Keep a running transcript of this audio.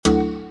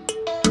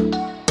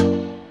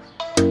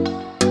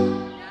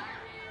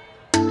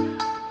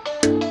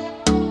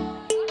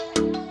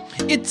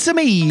It's a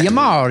me,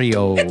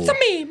 Mario. It's a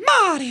me,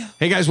 Mario.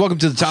 Hey guys, welcome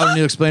to the Tyler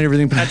Neal Explain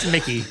Everything. That's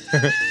Mickey.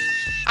 That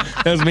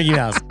was Mickey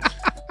Mouse,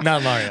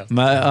 not Mario.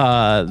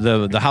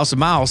 The House of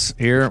Mouse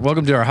here.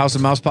 Welcome to our House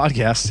of Mouse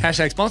podcast.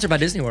 Hashtag sponsored by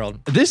Disney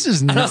World. This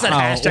is I know not it said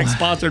hashtag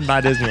sponsored by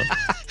Disney World.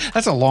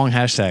 That's a long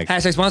hashtag.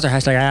 Hashtag sponsor,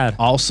 hashtag ad.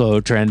 Also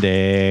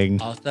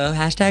trending. Also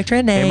hashtag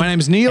trending. Hey, my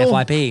name's Neil.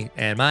 FYP.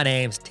 And my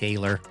name's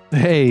Taylor.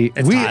 Hey,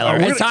 It's Tyler.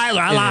 It's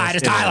Tyler. I lied.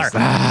 It's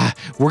Tyler.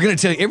 We're gonna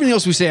tell you everything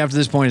else we say after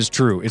this point is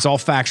true. It's all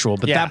factual,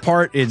 but Yeah. that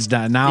part is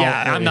done now.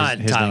 Yeah, I'm not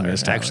his Tyler, name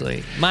is Tyler.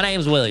 actually. My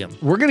name's William.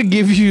 We're gonna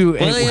give you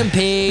William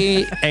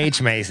P.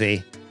 H.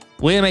 Macy.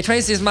 William H.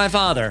 Macy is my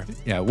father.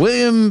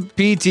 William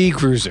P.T.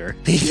 Cruiser.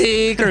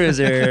 P.T.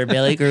 Cruiser.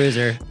 Billy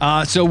Cruiser.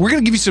 So we're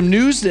going to give you some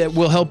news that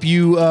will help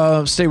you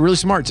stay really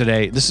smart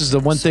today. This is the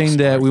one thing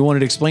that we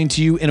wanted to explain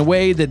to you in a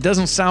way that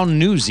doesn't sound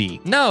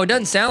newsy. No, it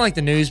doesn't sound like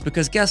the news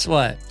because guess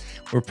what?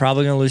 We're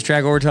probably going to lose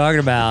track of what we're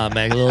talking about,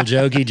 make little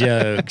jokey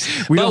jokes.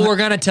 But we're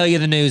going to tell you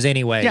the news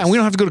anyway. Yeah, we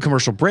don't have to go to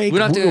commercial break. We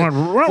don't have to.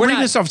 We're not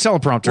reading this off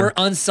teleprompter. We're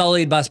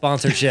unsullied by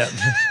sponsorship.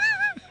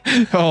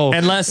 Oh,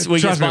 Unless we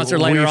get trust me, sponsored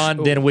later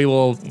on, then we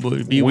will.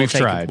 We've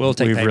tried. We'll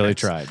take We've really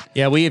payments. tried.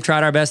 Yeah, we have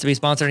tried our best to be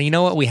sponsored. And you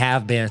know what? We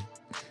have been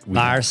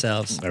by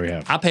ourselves. There we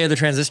have. I pay the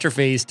transistor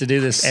fees to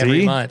do this every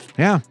See? month.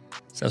 Yeah.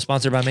 So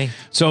sponsored by me.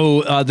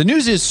 So the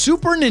news is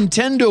Super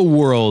Nintendo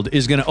World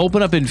is going to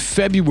open up in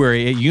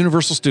February at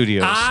Universal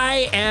Studios.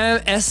 I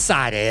am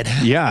excited.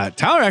 Yeah,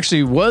 Tyler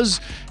actually was.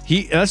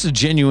 That's a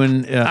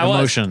genuine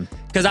emotion.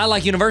 Because I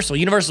like Universal.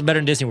 Universal's better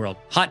than Disney World.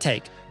 Hot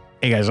take.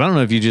 Hey guys, I don't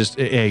know if you just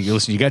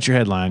listen. You got your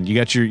headline, you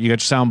got your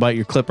sound bite,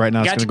 your clip right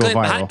now. It's going to go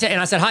viral. And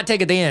I said hot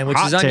take at the end, which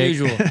is Hot take.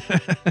 unusual.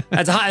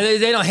 That's a hot.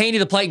 They don't hand you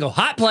the plate and go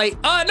hot plate.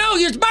 Oh no,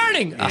 it's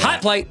burning. A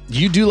hot plate.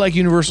 You do like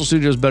Universal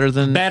Studios better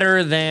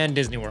than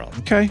Disney World.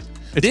 Okay.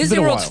 It's Disney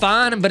been a World's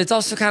while. fine, but it's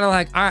also kind of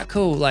like, all right,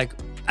 cool. Like,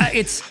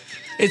 it's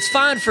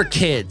fine for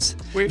kids.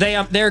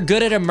 They're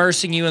good at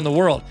immersing you in the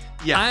world.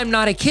 Yeah. I'm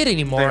not a kid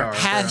anymore. They are.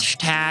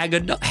 Hashtag.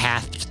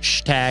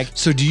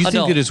 So do you adult.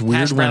 think it is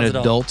weird Hash when browns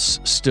adult. adults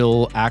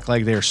still act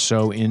like they're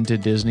so into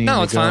Disney? No,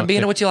 and it's they go- fine. Be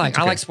into what you like. It's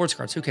I okay. like sports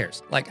cards. Who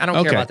cares? Like, I don't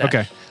Okay, care about that.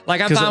 okay.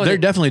 Like, I'm 'Cause fine with they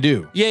it. definitely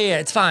do. Yeah,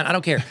 it's fine. I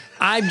don't care.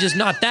 I'm just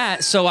not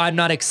that, so I'm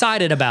not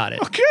excited about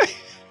it. Okay.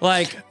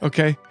 Like,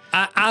 Okay.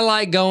 I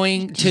like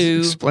going to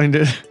Explained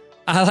it.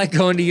 I like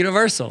going to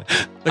Universal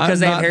because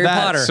they have Harry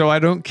Potter. so I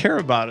don't care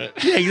about it.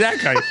 Yeah,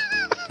 exactly.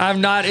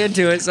 I'm not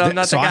into it, so I'm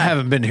not So the I guy.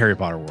 haven't been to Harry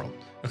Potter World.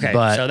 Okay,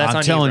 but so that's I'm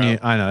on you, telling bro. you,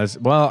 I know.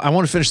 Well, I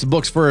want to finish the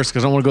books first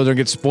because I want to go there and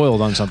get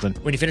spoiled on something.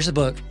 When you finish the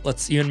book,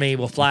 you and me,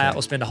 we'll fly out.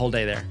 We'll spend a whole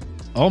day there.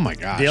 Oh my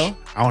gosh. Deal?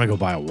 I want to go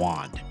buy a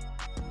wand.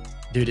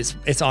 Dude,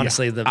 it's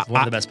honestly one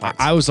of the best parts.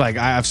 I was like,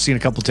 I've seen a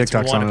couple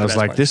TikToks one on of it. the I was best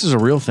like, parts. this is a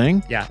real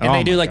thing? Yeah, and Oh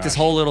they do my like this gosh.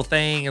 whole little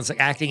thing. It's like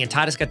acting, and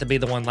Titus got to be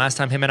the one last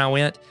time him and I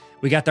went.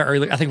 We got there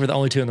early. I think we're the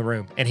only two in the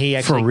room, and he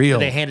actually For real?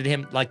 They handed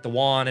him like the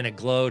wand, and it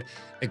glowed.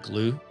 It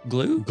glowed.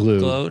 Glue.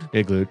 Glowed.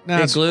 It glued. No, It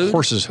that's glued.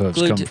 horses' hooves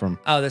Glued come to- from.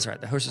 Oh, that's right.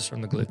 The horse is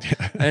from the glue.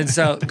 And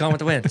so, Gone with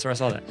the Wind. That's where I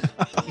saw that.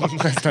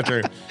 That's not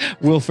true.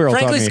 Will Ferrell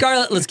Frankly, taught me.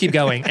 Scarlett, let's keep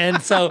going.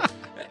 And so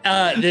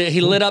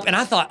he lit up, and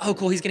I thought, oh,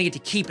 cool, he's going to get to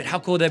keep it. How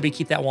cool would that be,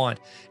 keep that wand?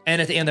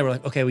 And at the end, they were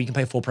like, okay, well, you can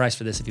pay full price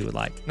for this if you would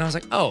like. And I was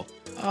like, oh,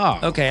 Oh.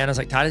 okay. And I was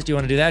like, Titus, do you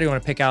want to do that? Or do you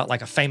want to pick out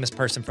like a famous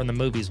person from the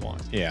movies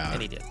wand? Yeah.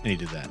 And he did. And he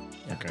did that.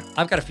 Yeah. Okay.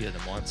 I've got a few of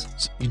them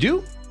wands. You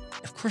do?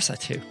 Of course I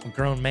do. I'm a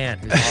grown man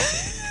who's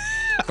awesome.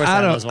 Of course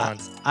I have those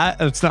wands.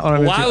 That's not what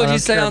I'm Why would you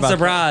say on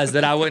surprise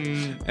that I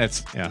wouldn't?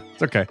 It's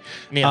okay.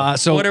 Neil,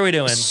 So what are we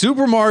doing?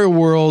 Super Mario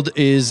World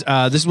is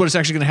this is what it's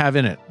actually going to have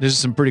in it. This is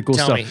some pretty cool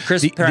Tell stuff. me.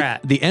 Chris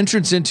Pratt. The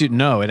entrance into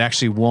it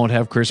actually won't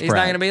have Chris He's Pratt.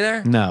 not going to be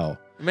there? No,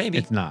 Maybe.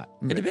 it's not.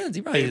 It depends.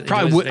 He probably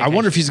Probably enjoys would. I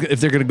wonder vacation. if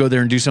they're going to go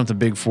there and do something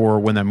big for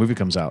when that movie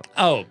comes out.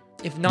 Oh,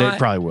 if not, They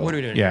probably will. What are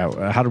we doing?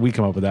 Yeah. How did we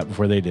come up with that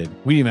before they did?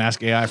 We didn't even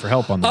ask AI for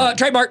help on that.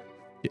 Trademark.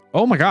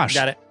 Oh my gosh.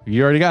 Got it.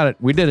 You already got it.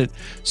 We did it.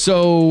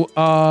 So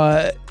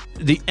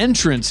the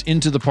entrance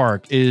into the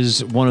park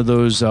is one of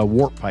those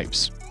warp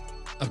pipes.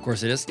 Of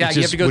course it is. Yeah, Which you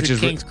is- have to go which through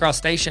is- King's Cross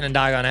Station and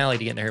Diagon Alley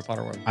to get into Harry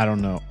Potter World. I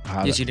don't know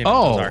how. Yes, that- you do know what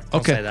Oh, those are. Don't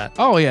okay. say that.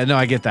 Oh yeah, no,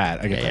 I get that.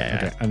 I get Yeah,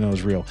 that. yeah, Okay, I know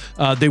it's real.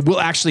 They will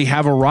actually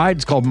have a ride.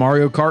 It's called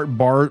Mario Kart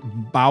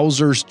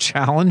Bowser's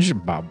Challenge.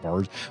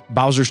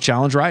 Bowser's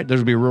Challenge ride. There's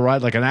gonna be a real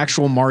ride, like an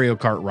actual Mario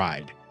Kart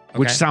ride.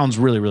 Which Okay. sounds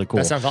really, really cool.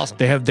 That sounds awesome.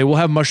 They will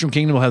have Mushroom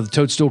Kingdom. We'll have the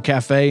Toadstool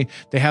Cafe.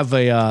 They have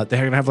they're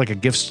gonna have like a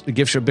gift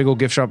shop, big old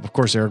gift shop. Of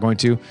course, they are going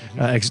to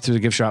exit to the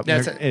gift shop.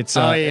 That's It's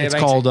it makes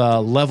called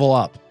Level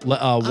Up.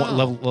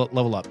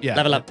 Level Up. Yeah,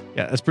 Level Up.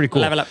 Yeah, that's pretty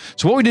cool. Level Up.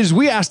 So what we did is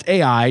we asked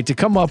AI to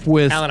come up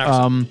with Alan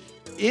Iverson.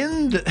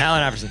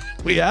 Alan Iverson.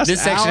 We asked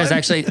This section Alan? is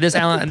actually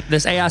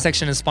this AI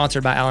section is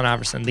sponsored by Alan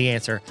Iverson. The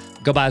answer: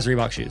 go buy his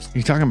Reebok shoes.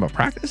 You talking about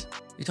practice?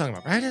 You talking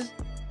about practice?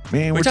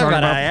 Man, we're talking talking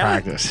about about AI?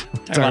 practice. We're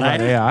Talking talking about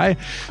about AI.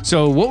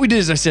 So what we did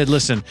is I said,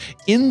 listen,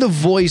 in the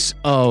voice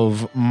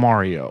of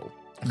Mario,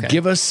 Okay.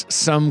 give us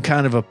some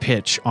kind of a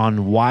pitch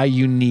on why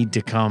you need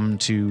to come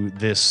to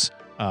this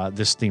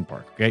this theme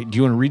park. Okay, do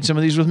you want to read some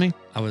of these with me?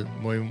 I would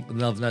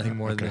love nothing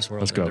more than this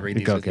world. Let's than go. To read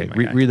these Okay, with you,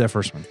 my guy. read that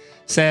first one.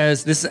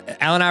 Says this.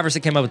 Alan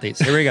Iverson came up with these.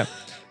 Here we go.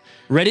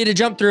 Ready to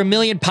jump through a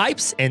million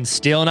pipes and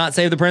still not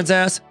save the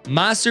princess?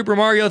 My Super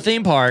Mario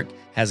theme park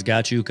has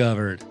got you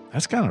covered.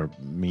 That's kind of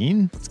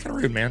mean. It's kind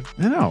of rude, man.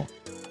 I know.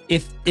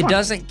 If it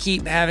doesn't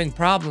keep having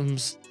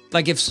problems,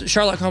 like if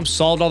Sherlock Holmes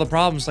solved all the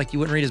problems, like you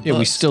wouldn't read his Yeah, books.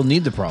 we still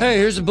need the problem. Hey,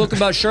 here's a book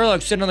about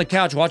Sherlock sitting on the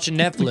couch watching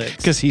Netflix.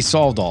 Because he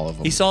solved all of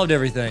them. He solved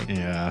everything.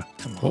 Yeah.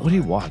 What would he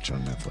watch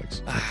on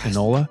Netflix?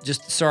 Enola?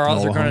 Just Sir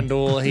Arthur Enola Conan Holmes?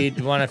 Doyle,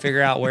 he'd want to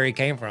figure out where he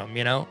came from,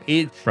 you know?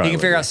 He Probably can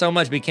figure would. out so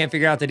much, but he can't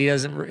figure out that he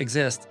doesn't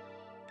exist.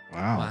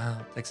 Wow. Wow.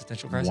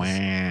 Existential crisis.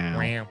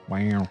 Wow.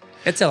 Wow.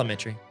 It's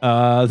elementary.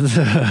 Sorry.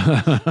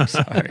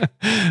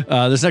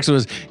 This next one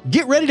was,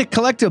 get ready to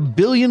collect 1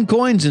 billion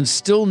coins and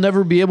still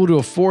never be able to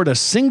afford a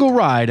single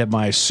ride at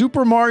my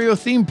Super Mario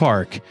theme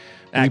park.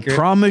 We Accurate.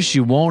 promise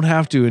you won't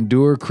have to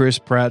endure Chris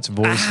Pratt's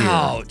voice here.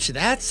 Ouch,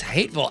 that's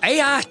hateful.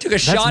 AI took a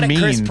That's shot mean.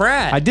 at Chris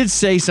Pratt. I did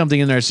say something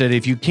in there that said,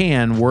 if you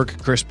can, work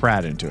Chris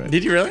Pratt into it.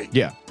 Did you really?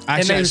 Yeah.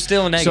 they were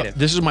still negative. So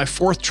this is my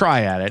 4th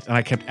try at it, and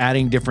I kept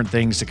adding different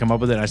things to come up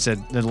with it. I said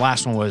the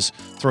last one was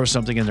throw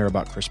something in there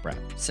about Chris Pratt,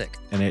 Sick.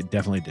 and it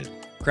definitely did.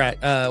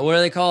 Pratt. What are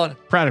they called?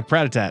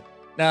 Pratt-a-tat.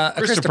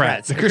 Christopher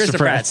Pratt. The Christopher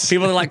Pratts.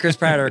 People that like Chris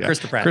Pratt are Yeah.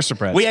 Christopher Pratt. Christopher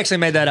Pratts. We actually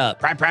made that up.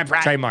 Pratt.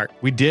 Trademark.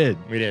 We did.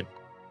 We did.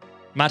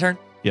 My turn?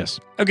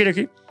 Yes.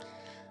 Okay.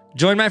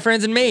 Join my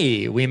friends and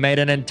me. We made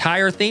an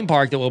entire theme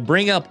park that will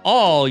bring up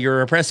all your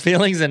repressed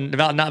feelings and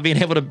about not being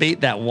able to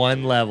beat that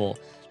one level.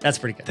 That's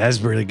pretty good. That's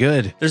really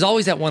good. There's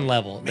always that one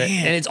level, Man.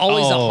 and it's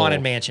always a Oh.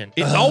 haunted mansion.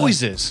 It Ugh.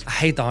 always is. I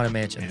hate the haunted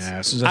mansions. Yeah,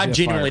 as soon as I I see a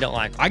genuinely fire. don't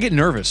like them. I get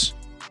nervous.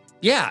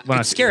 Yeah, when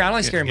it's scary. I don't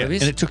like scary yeah,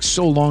 movies. And it took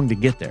so long to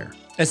get there.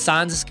 Is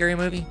Signs a scary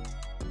movie?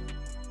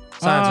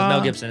 Signs with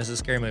Mel Gibson is a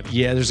scary movie.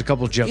 Yeah, there's a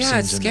couple of jump Yeah,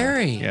 scenes it's in there.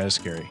 scary. Yeah, it's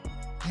scary.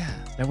 Yeah.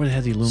 That would have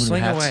had the aluminum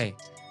Swing hats. away.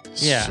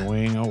 Yeah.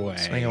 Swing away.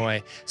 Swing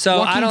away. So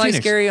Joaquin I don't like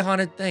Phoenix. scary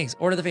haunted things.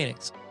 Order of the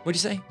Phoenix.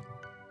 What'd you say?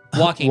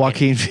 Joaquin.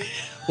 Joaquin.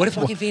 What if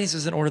Joaquin Phoenix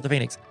was in Order of the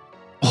Phoenix?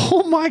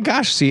 Oh my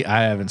gosh. See,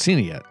 I haven't seen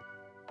it yet.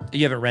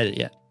 You haven't read it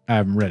yet. I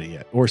haven't read it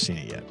yet or seen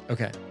it yet.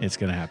 Okay. It's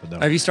going to happen though.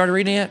 Have you started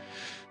reading it yet?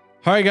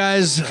 All right,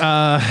 guys.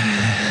 I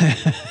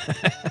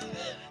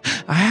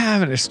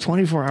haven't. It's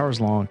 24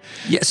 hours long.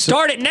 Yeah.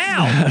 Start it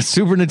now.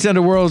 Super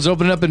Nintendo World is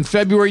opening up in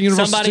February.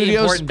 Universal Somebody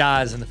Studios. important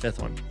dies in the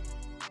 5th one.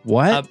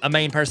 What? A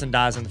main person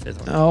dies in the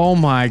 5th one. Oh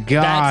my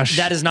gosh.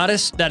 That is not a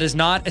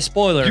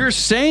spoiler. You're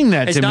saying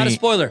that It's to me. not a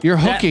spoiler. You're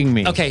That- hooking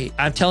me. Okay,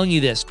 I'm telling you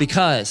this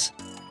because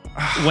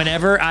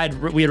whenever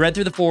we had read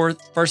through the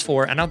first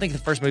 4, I don't think the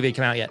first movie had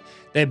come out yet.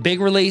 The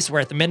big release,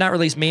 we're at the midnight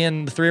release, me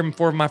and the 3 or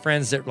 4 of my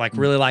friends that like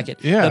really like it.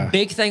 Yeah. The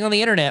big thing on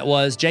the internet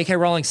was J.K.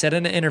 Rowling said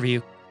in an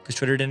interview, because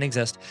Twitter didn't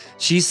exist,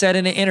 she said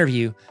in an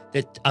interview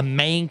that a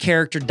main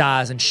character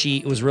dies and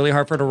it was really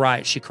hard for her to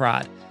write. She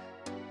cried.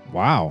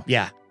 Wow.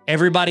 Yeah.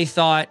 Everybody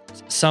thought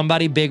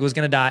somebody big was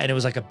going to die, and it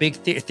was like a big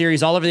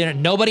theories all over the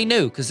internet. Nobody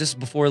knew because this was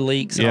before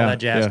leaks and all that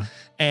jazz. Yeah.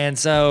 And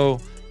so,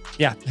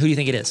 yeah, who do you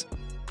think it is?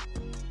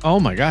 Oh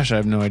my gosh, I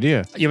have no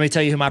idea. You want me to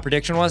tell you who my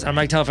prediction was? I'm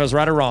not going to tell if I was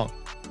right or wrong.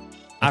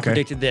 I Okay.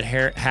 predicted that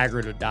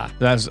Hagrid would die.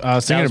 I was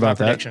That thinking was my about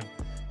that prediction.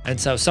 And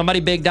so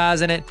somebody big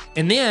dies in it,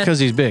 and then because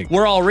he's big.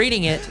 we're all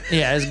reading it.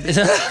 Yeah.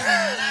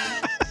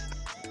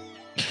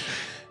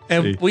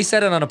 And we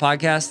said it on a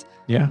podcast,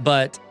 Yeah.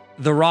 but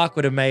The Rock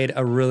would have made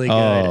a really good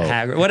Oh,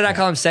 Hagrid. What did I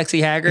call him?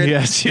 Sexy Hagrid?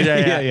 Yes.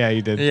 Yeah,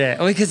 you did. Yeah,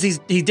 well, because he's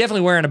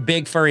definitely wearing a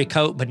big furry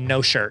coat but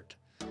no shirt,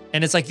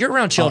 and it's like you're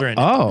around children.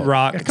 Oh,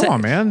 Rock, yeah, come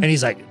on, man. And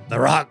he's like, "The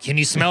Rock, can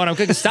you smell what I'm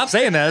cooking?" Stop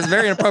saying that. It's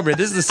very inappropriate.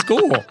 This is a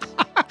school.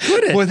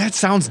 Quit it. Well, that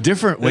sounds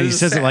different when he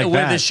says it like with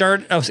that. the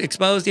shirt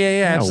exposed.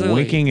 Yeah, absolutely.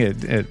 Winking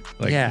at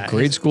like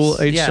grade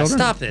school age yeah, children.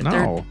 stop it. No.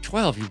 They're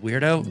 12, you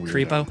weirdo,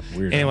 creepo.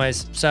 Weirdo.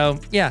 Anyways, so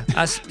yeah,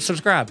 I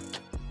subscribe.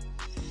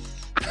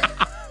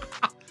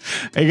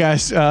 Hey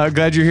guys,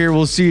 glad you're here.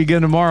 We'll see you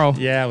again tomorrow.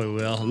 Yeah, we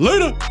will.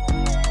 Later.